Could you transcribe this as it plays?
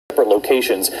separate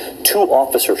locations, 2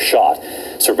 officers shot.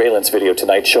 Surveillance video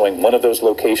tonight showing one of those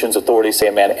locations. Authorities say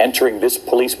a man entering this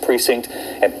police precinct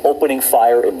and opening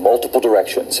fire in multiple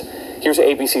directions. Here's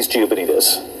ABC's Gio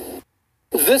Benitez.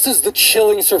 This is the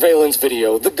chilling surveillance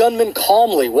video. The gunman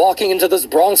calmly walking into this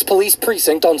Bronx police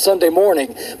precinct on Sunday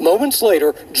morning. Moments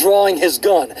later, drawing his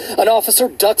gun. An officer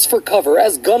ducks for cover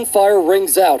as gunfire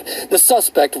rings out. The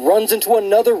suspect runs into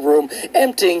another room,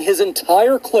 emptying his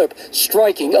entire clip,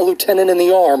 striking a lieutenant in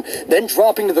the arm, then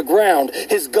dropping to the ground,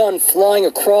 his gun flying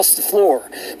across the floor.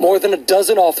 More than a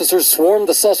dozen officers swarm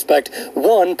the suspect,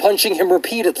 one punching him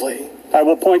repeatedly. I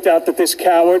will point out that this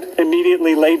coward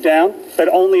immediately laid down, but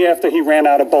only after he ran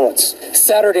out of bullets.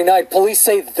 Saturday night, police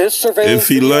say this surveillance If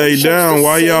he laid down,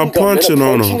 why y'all punching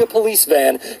on him? A police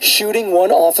van, shooting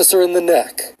one officer in the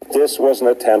neck. This was an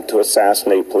attempt to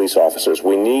assassinate police officers.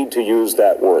 We need to use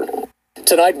that word.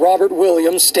 Tonight, Robert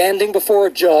Williams standing before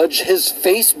a judge, his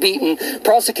face beaten.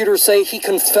 Prosecutors say he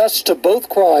confessed to both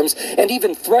crimes and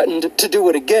even threatened to do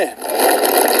it again.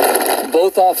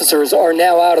 Both officers are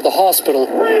now out of the hospital.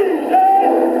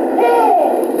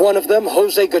 One of them,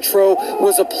 Jose Gautreaux,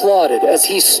 was applauded as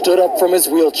he stood up from his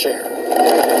wheelchair.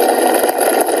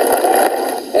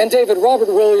 And David, Robert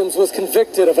Williams was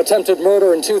convicted of attempted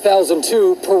murder in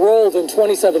 2002, paroled in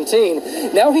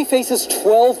 2017. Now he faces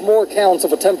 12 more counts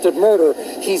of attempted murder.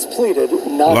 He's pleaded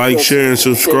not guilty. Like, share, and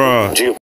subscribe.